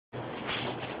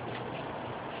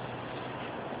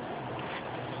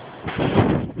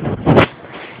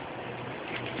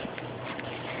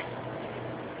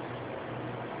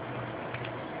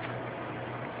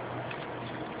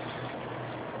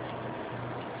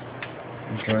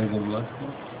Dry the blood.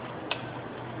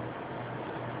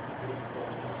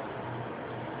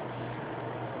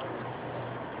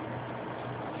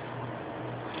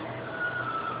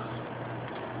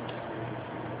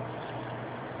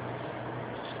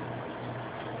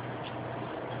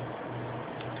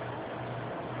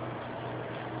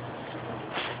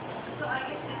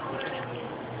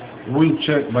 We'll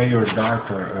check by your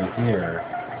doctor here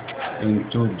in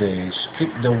 2 days. Keep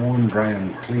the wound dry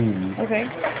and clean. Okay.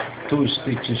 2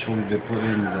 stitches will be put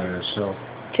in there, so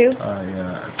 2?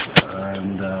 yeah,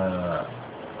 and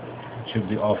it should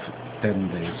be off 10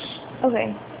 days.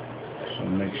 Okay. So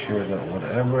make sure that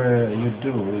whatever you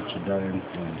do, it's dry and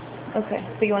clean. Okay.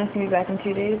 So you want to see me back in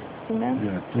 2 days from now?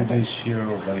 Yeah, 2 days here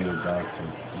or by your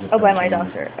doctor. Oh, by my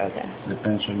doctor. Okay.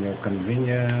 Depends on your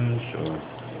convenience or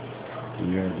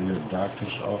your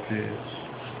doctor's office.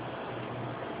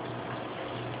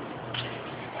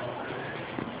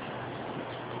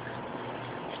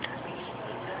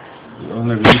 The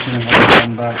only reason why I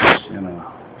come back is, you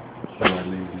are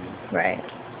leaving. Right.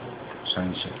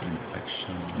 Signs of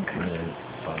infection, Okay. red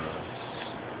pus.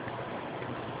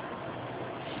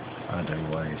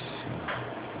 Otherwise,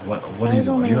 what do you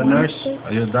do? Are you a nurse?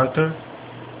 Are you a doctor?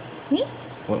 Me?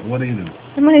 What do you do?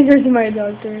 I'm a nurse and my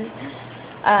doctor.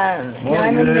 Well, no,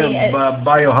 I'm in the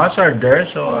biohazard there,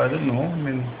 so I don't know. I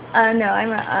mean. no,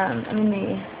 I'm in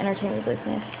the entertainment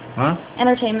business. Huh?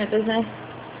 Entertainment business.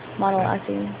 Model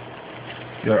acting.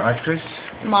 You're actress?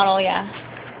 Model, yeah.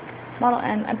 Model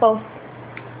and both.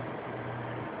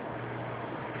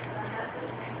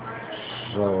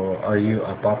 So, are you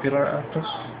a popular actress?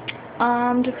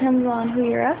 Depends on who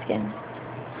you're asking.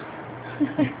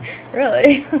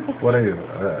 Really? What are you?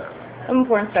 I'm a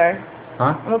porn star.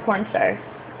 Huh? I'm a porn star.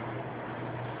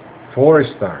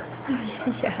 4-star.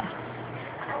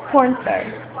 Yeah. Porn star.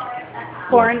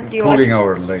 Porn, do you watch? Pulling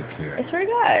our leg here. I swear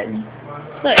to God.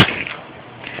 Look.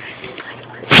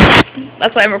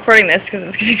 That's why I'm recording this, because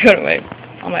it's going to go to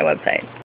on my website.